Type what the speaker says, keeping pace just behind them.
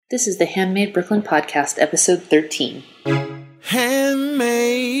This is the Handmade Brooklyn Podcast, episode 13.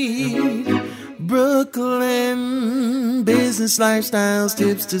 Handmade Brooklyn, business lifestyles,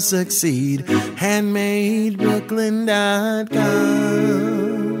 tips to succeed.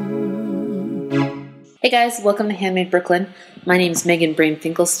 HandmadeBrooklyn.com. Hey guys, welcome to Handmade Brooklyn. My name is Megan Brame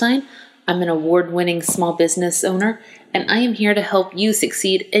Finkelstein. I'm an award-winning small business owner, and I am here to help you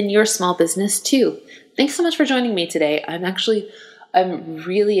succeed in your small business too. Thanks so much for joining me today. I'm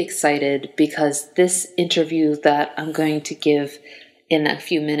really excited because this interview that I'm going to give in a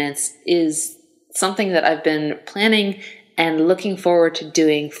few minutes is something that I've been planning and looking forward to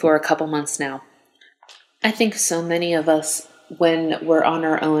doing for a couple months now. I think so many of us, when we're on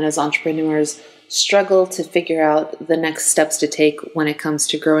our own as entrepreneurs, struggle to figure out the next steps to take when it comes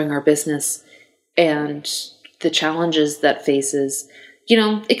to growing our business and the challenges that faces. You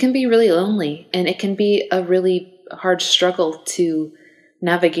know, it can be really lonely and it can be a really hard struggle to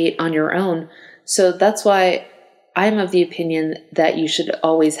navigate on your own. So that's why I'm of the opinion that you should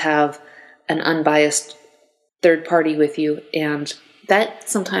always have an unbiased third party with you. And that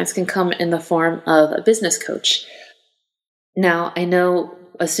sometimes can come in the form of a business coach. Now, I know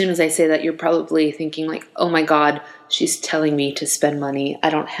as soon as I say that, you're probably thinking like, oh my God, she's telling me to spend money. I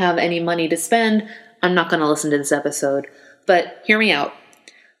don't have any money to spend. I'm not going to listen to this episode. But hear me out.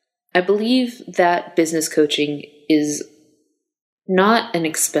 I believe that business coaching is not an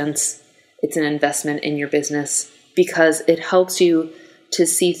expense, it's an investment in your business because it helps you to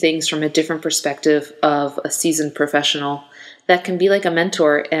see things from a different perspective of a seasoned professional that can be like a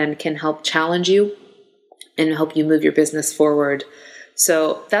mentor and can help challenge you and help you move your business forward.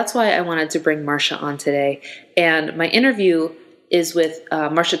 So that's why I wanted to bring Marsha on today. And my interview is with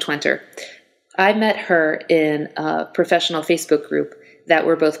Marsha Twenter. I met her in a professional Facebook group that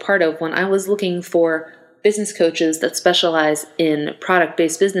we're both part of when I was looking for business coaches that specialize in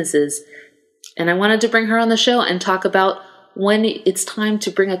product-based businesses. And I wanted to bring her on the show and talk about when it's time to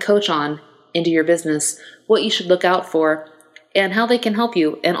bring a coach on into your business, what you should look out for, and how they can help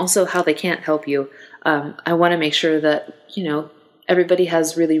you, and also how they can't help you. I want to make sure that, everybody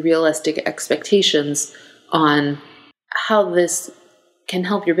has really realistic expectations on how this can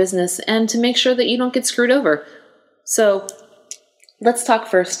help your business and to make sure that you don't get screwed over. So let's talk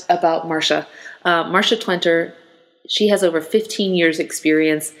first about Marsha. Marsha Twenter, she has over 15 years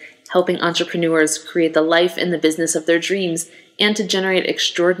experience helping entrepreneurs create the life and the business of their dreams and to generate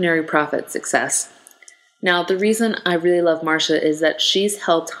extraordinary profit success. Now, the reason I really love Marsha is that she's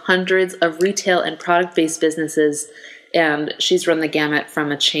helped hundreds of retail and product-based businesses, and she's run the gamut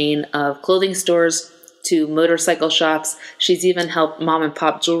from a chain of clothing stores to motorcycle shops. She's even helped mom and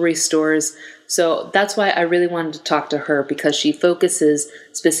pop jewelry stores. So that's why I really wanted to talk to her, because she focuses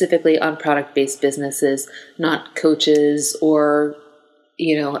specifically on product-based businesses, not coaches or,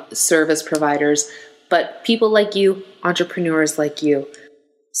 service providers, but people like you, entrepreneurs like you.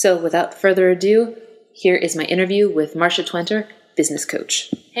 So without further ado, here is my interview with Marsha Twenter, business coach.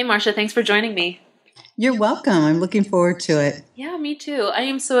 Hey, Marsha, thanks for joining me. You're welcome. I'm looking forward to it. Yeah, me too. I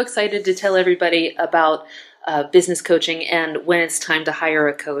am so excited to tell everybody about business coaching and when it's time to hire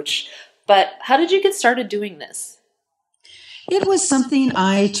a coach. But how did you get started doing this? It was something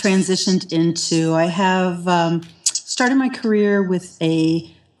I transitioned into. I have started my career with a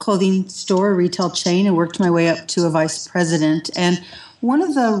clothing store, retail chain, and worked my way up to a vice president. And one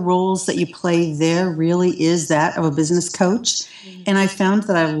of the roles that you play there really is that of a business coach. And I found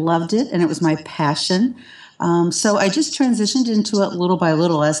that I loved it and it was my passion. So I just transitioned into it little by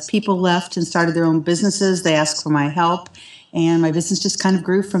little. As people left and started their own businesses, they asked for my help, and my business just kind of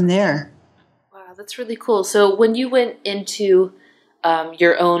grew from there. Wow, that's really cool. So when you went into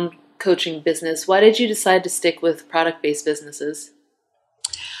your own coaching business, why did you decide to stick with product-based businesses?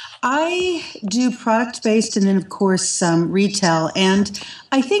 I do product-based and then, of course, retail. And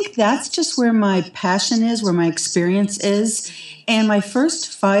I think that's just where my passion is, where my experience is. And my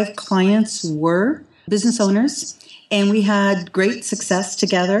first 5 clients were business owners, and we had great success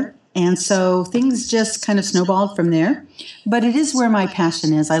together. And so things just kind of snowballed from there. But it is where my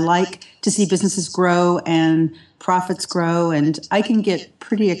passion is. I like to see businesses grow and profits grow, and I can get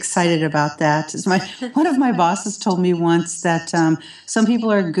pretty excited about that. One of my bosses told me once that some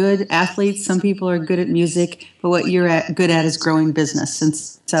people are good athletes, some people are good at music, but what you're good at is growing business. And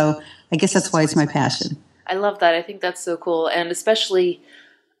so I guess that's why it's my passion. I love that. I think that's so cool. And especially,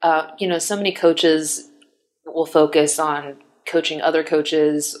 so many coaches will focus on coaching other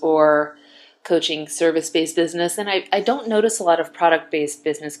coaches or coaching service-based business. And I don't notice a lot of product-based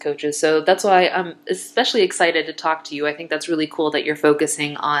business coaches. So that's why I'm especially excited to talk to you. I think that's really cool that you're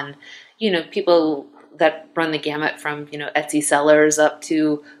focusing on, people that run the gamut from, Etsy sellers up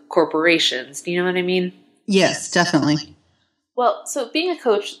to corporations. Do you know what I mean? Yes, definitely. Well, so being a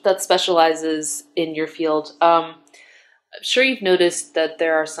coach that specializes in your field, I'm sure you've noticed that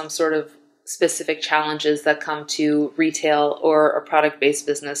there are some sort of specific challenges that come to retail or a product-based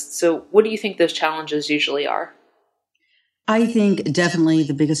business. So what do you think those challenges usually are? I think definitely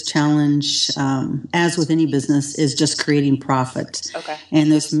the biggest challenge, as with any business, is just creating profit. Okay. And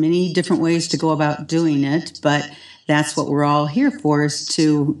there's many different ways to go about doing it, but that's what we're all here for, is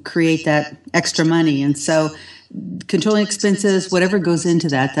to create that extra money. And so controlling expenses, whatever goes into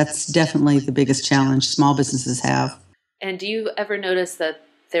that, that's definitely the biggest challenge small businesses have. And do you ever notice that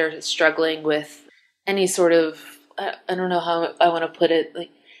they're struggling with any sort of, I don't know how I want to put it,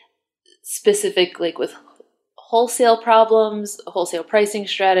 like specific, like with wholesale problems, wholesale pricing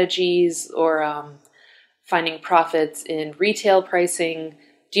strategies, or finding profits in retail pricing?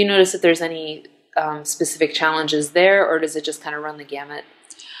 Do you notice that there's any specific challenges there, or does it just kind of run the gamut?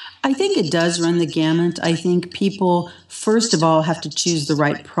 I think it does run the gamut. I think people, first of all, have to choose the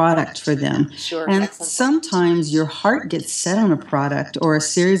right product for them. Sure. And Excellent. sometimes your heart gets set on a product or a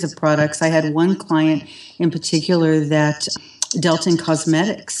series of products. I had one client in particular that dealt in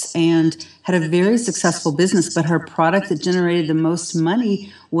cosmetics and had a very successful business, but her product that generated the most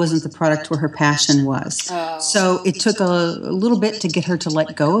money wasn't the product where her passion was. Oh. So it took a little bit to get her to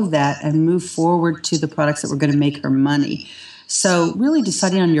let go of that and move forward to the products that were going to make her money. So really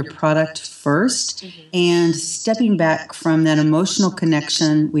deciding on your product first, and stepping back from that emotional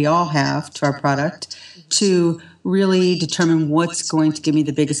connection we all have to our product to really determine what's going to give me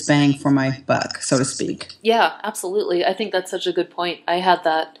the biggest bang for my buck, so to speak. Yeah, absolutely. I think that's such a good point. I had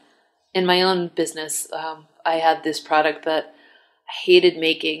that in my own business. I had this product that I hated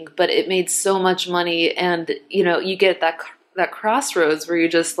making, but it made so much money. And, you know, you get that crossroads where you're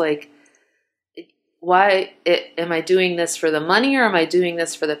just like, am I doing this for the money, or am I doing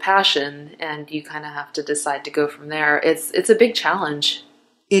this for the passion? And you kind of have to decide to go from there. It's a big challenge.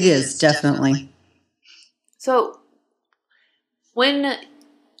 It is, definitely. So when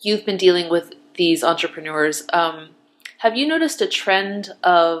you've been dealing with these entrepreneurs, have you noticed a trend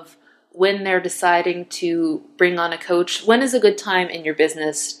of when they're deciding to bring on a coach? When is a good time in your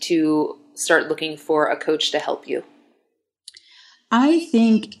business to start looking for a coach to help you? I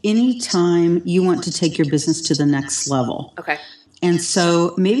think anytime you want to take your business to the next level. Okay. And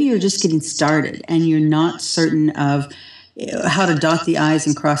so maybe you're just getting started and you're not certain of how to dot the I's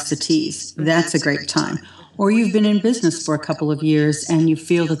and cross the T's. That's a great time. Or you've been in business for a couple of years and you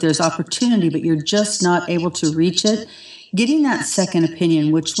feel that there's opportunity, but you're just not able to reach it. Getting that second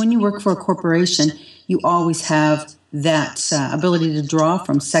opinion, which when you work for a corporation, you always have that ability to draw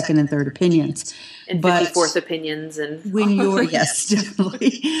from second and third opinions. And 54th opinions. And when you're, yes,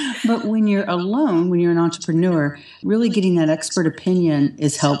 definitely. But when you're alone, when you're an entrepreneur, really getting that expert opinion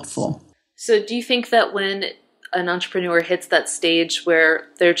is helpful. So do you think that when an entrepreneur hits that stage where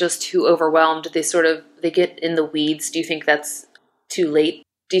they're just too overwhelmed, they get in the weeds? Do you think that's too late?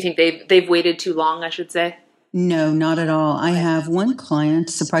 Do you think they've waited too long, I should say? No, not at all. I have one client,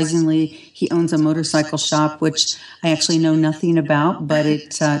 surprisingly, he owns a motorcycle shop, which I actually know nothing about, but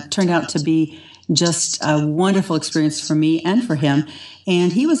it turned out to be just a wonderful experience for me and for him.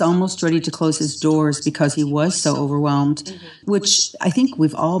 And he was almost ready to close his doors because he was so overwhelmed, which I think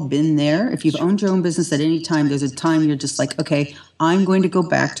we've all been there. If you've owned your own business at any time, there's a time you're just like, okay, I'm going to go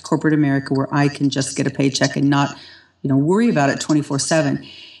back to corporate America where I can just get a paycheck and not, worry about it 24/7.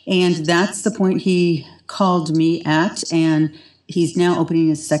 And that's the point he called me at, and he's now opening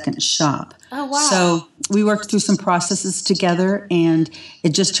his second shop. Oh, wow. So we worked through some processes together, and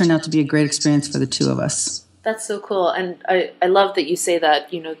it just turned out to be a great experience for the two of us. That's so cool. And I love that you say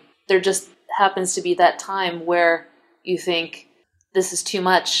that, there just happens to be that time where you think this is too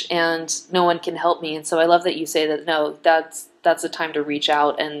much and no one can help me. And so I love that you say that, no, that's a time to reach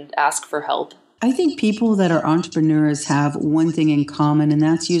out and ask for help. I think people that are entrepreneurs have one thing in common, and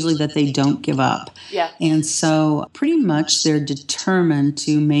that's usually that they don't give up. Yeah. And so pretty much they're determined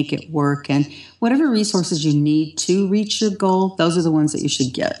to make it work. And whatever resources you need to reach your goal, those are the ones that you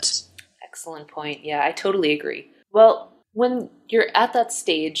should get. Excellent point. Yeah, I totally agree. Well, when you're at that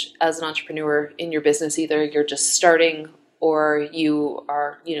stage as an entrepreneur in your business, either you're just starting or you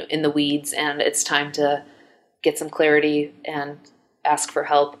are, in the weeds and it's time to get some clarity and ask for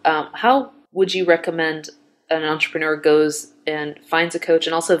help. How would you recommend an entrepreneur goes and finds a coach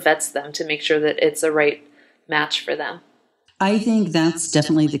and also vets them to make sure that it's a right match for them? I think that's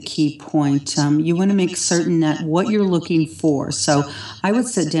definitely the key point. You want to make certain that what you're looking for. So I would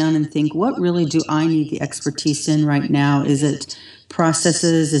sit down and think, what really do I need the expertise in right now? Is it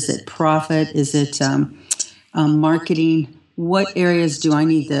processes? Is it profit? Is it marketing? what areas do I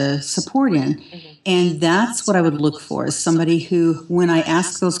need the support in? And that's what I would look for, is somebody who, when I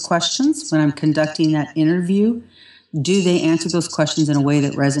ask those questions, when I'm conducting that interview, do they answer those questions in a way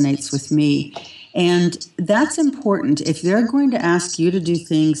that resonates with me? And that's important. If they're going to ask you to do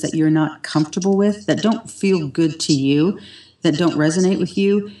things that you're not comfortable with, that don't feel good to you, that don't resonate with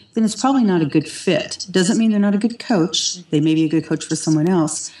you, then it's probably not a good fit. Doesn't mean they're not a good coach. They may be a good coach for someone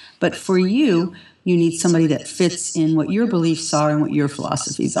else. But for you, you need somebody that fits in what your beliefs are and what your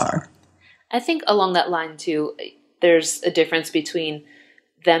philosophies are. I think along that line, too, there's a difference between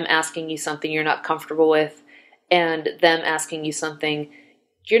them asking you something you're not comfortable with and them asking you something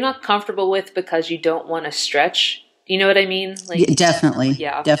you're not comfortable with because you don't want to stretch. You know what I mean? Yeah, definitely.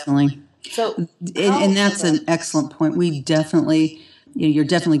 Yeah. Definitely. So, and that's an excellent point. You're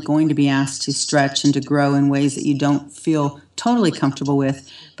definitely going to be asked to stretch and to grow in ways that you don't feel totally comfortable with.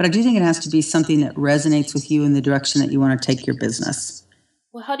 But I do think it has to be something that resonates with you in the direction that you want to take your business.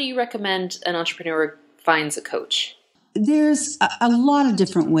 Well, how do you recommend an entrepreneur finds a coach? There's a lot of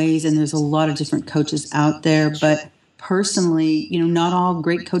different ways, and there's a lot of different coaches out there. But personally, not all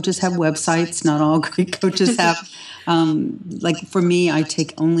great coaches have websites. Not all great coaches have, like for me, I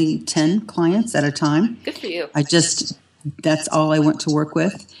take only 10 clients at a time. Good for you. That's all I want to work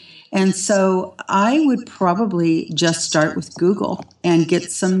with. And so I would probably just start with Google and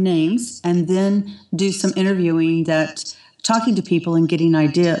get some names and then do some interviewing, talking to people and getting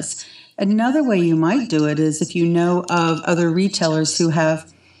ideas. Another way you might do it is if you know of other retailers who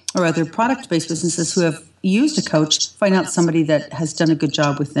have, or other product-based businesses who have used a coach, find out somebody that has done a good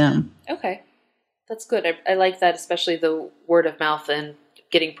job with them. Okay. That's good. I like that, especially the word of mouth and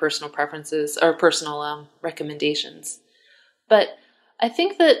getting personal preferences or personal recommendations. But I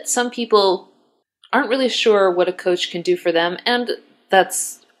think that some people aren't really sure what a coach can do for them, and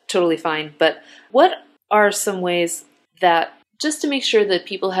that's totally fine. But what are some ways that, just to make sure that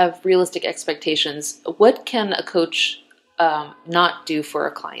people have realistic expectations, what can a coach not do for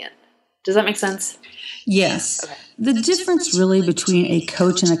a client? Does that make sense? Yes. Okay. The difference really between a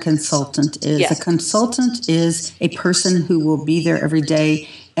coach and a consultant is a consultant is a person who will be there every day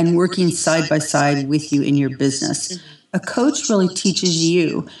and working side by side with you in your business. Mm-hmm. A coach really teaches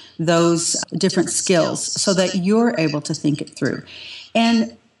you those different skills so that you're able to think it through.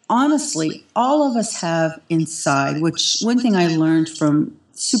 And honestly, all of us have inside, which one thing I learned from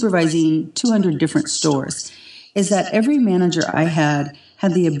supervising 200 different stores is that every manager I had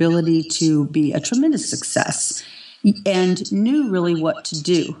the ability to be a tremendous success and knew really what to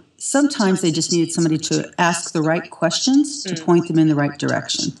do. Sometimes they just needed somebody to ask the right questions to point them in the right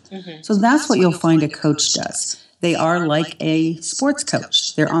direction. Mm-hmm. So that's what you'll find a coach does. They are like a sports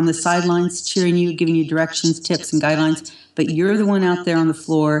coach. They're on the sidelines cheering you, giving you directions, tips, and guidelines, but you're the one out there on the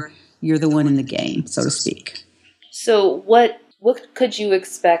floor. You're the one in the game, so to speak. So what could you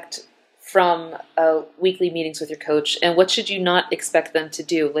expect from weekly meetings with your coach, and what should you not expect them to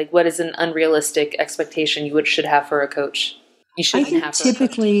do? Like, what is an unrealistic expectation you should have for a coach? I think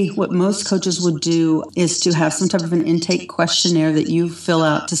typically what most coaches would do is to have some type of an intake questionnaire that you fill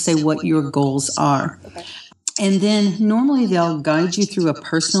out to say what your goals are. Okay. And then normally they'll guide you through a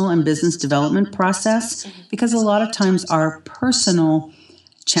personal and business development process, because a lot of times our personal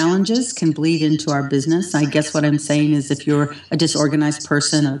challenges can bleed into our business. I guess what I'm saying is if you're a disorganized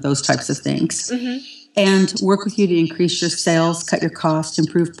person or those types of things. Mm-hmm. And work with you to increase your sales, cut your costs,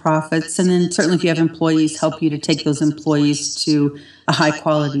 improve profits, and then certainly if you have employees, help you to take those employees to a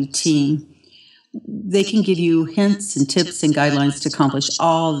high-quality team. They can give you hints and tips and guidelines to accomplish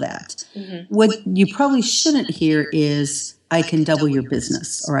all that. Mm-hmm. What you probably shouldn't hear is, I can double your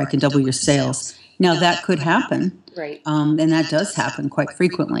business or I can double your sales. Now, that could happen, right? And that does happen quite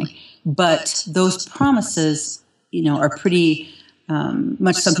frequently. But those promises, are pretty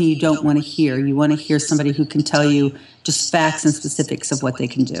much something you don't want to hear. You want to hear somebody who can tell you just facts and specifics of what they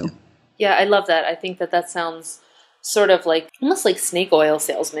can do. Yeah, I love that. I think that sounds sort of like, almost like snake oil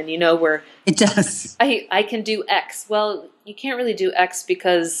salesman, where it does. I can do X. Well, you can't really do X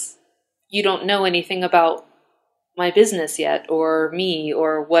because you don't know anything about my business yet, or me,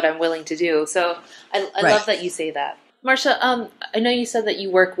 or what I'm willing to do. So I love that you say that. Marsha, I know you said that you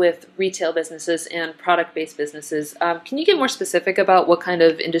work with retail businesses and product-based businesses. Can you get more specific about what kind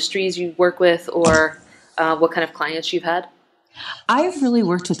of industries you work with, or what kind of clients you've had? I've really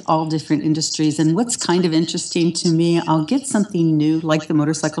worked with all different industries, and what's kind of interesting to me, I'll get something new, like the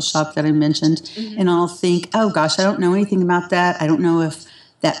motorcycle shop that I mentioned, and I'll think, oh gosh, I don't know anything about that. I don't know if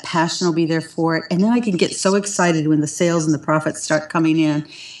that passion will be there for it. And then I can get so excited when the sales and the profits start coming in,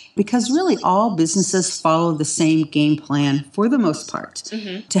 because really all businesses follow the same game plan for the most part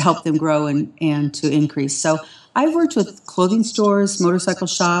to help them grow and to increase. So I've worked with clothing stores, motorcycle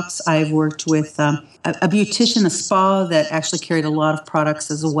shops. I've worked with a beautician, a spa that actually carried a lot of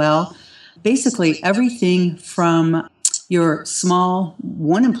products as well. Basically, everything from your small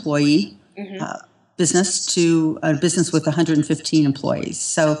one employee business to a business with 115 employees.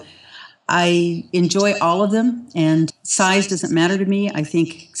 So I enjoy all of them, and size doesn't matter to me. I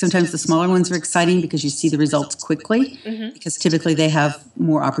think sometimes the smaller ones are exciting because you see the results quickly, because typically they have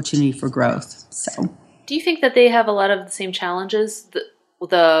more opportunity for growth. So, do you think that they have a lot of the same challenges,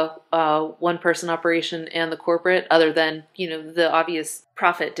 the one-person operation and the corporate, other than, the obvious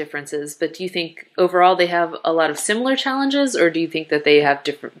profit differences? But do you think overall they have a lot of similar challenges, or do you think that they have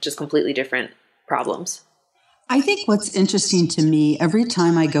just completely different problems? I think what's interesting to me every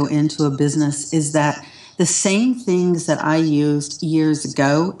time I go into a business is that the same things that I used years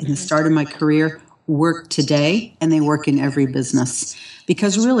ago in the start of my career work today, and they work in every business.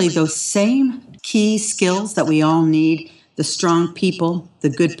 Because really those same key skills that we all need, the strong people, the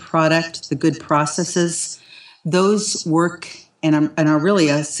good product, the good processes, those work and are really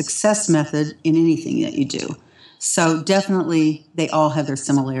a success method in anything that you do. So definitely they all have their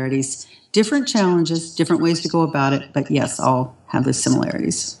similarities. Different challenges, different ways to go about it, but yes, all have the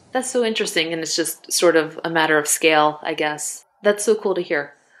similarities. That's so interesting, and it's just sort of a matter of scale, I guess. That's so cool to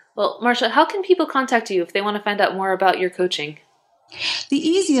hear. Well, Marsha, how can people contact you if they want to find out more about your coaching? The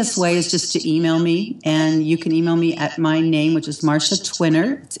easiest way is just to email me, and you can email me at my name, which is Marscia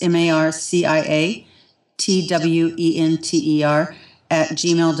Twenter. It's MarciaTwenter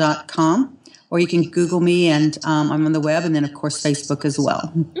 @gmail.com. Or you can Google me, and I'm on the web, and then, of course, Facebook as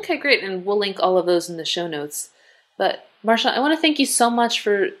well. Okay, great. And we'll link all of those in the show notes. But, Marsha, I want to thank you so much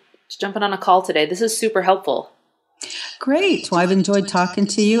for jumping on a call today. This is super helpful. Great. Well, I've enjoyed talking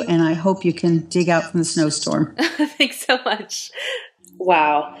to you, and I hope you can dig out from the snowstorm. Thanks so much.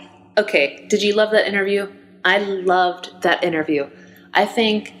 Wow. Okay, did you love that interview? I loved that interview. I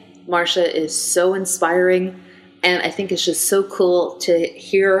think Marsha is so inspiring, and I think it's just so cool to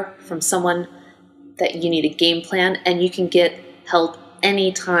hear from someone that you need a game plan, and you can get help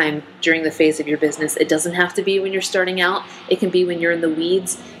anytime during the phase of your business. It doesn't have to be when you're starting out. It can be when you're in the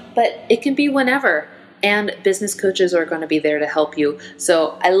weeds, but it can be whenever. And business coaches are going to be there to help you.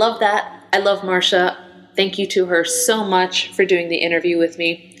 So I love that. I love Marsha. Thank you to her so much for doing the interview with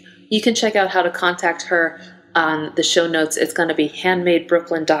me. You can check out how to contact her on the show notes. It's going to be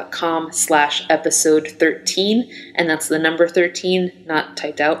handmadebrooklyn.com/episode 13. And that's the number 13, not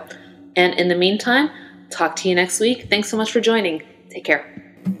typed out. And in the meantime, talk to you next week. Thanks so much for joining. Take care.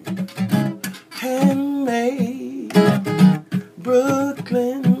 Handmade Brooklyn.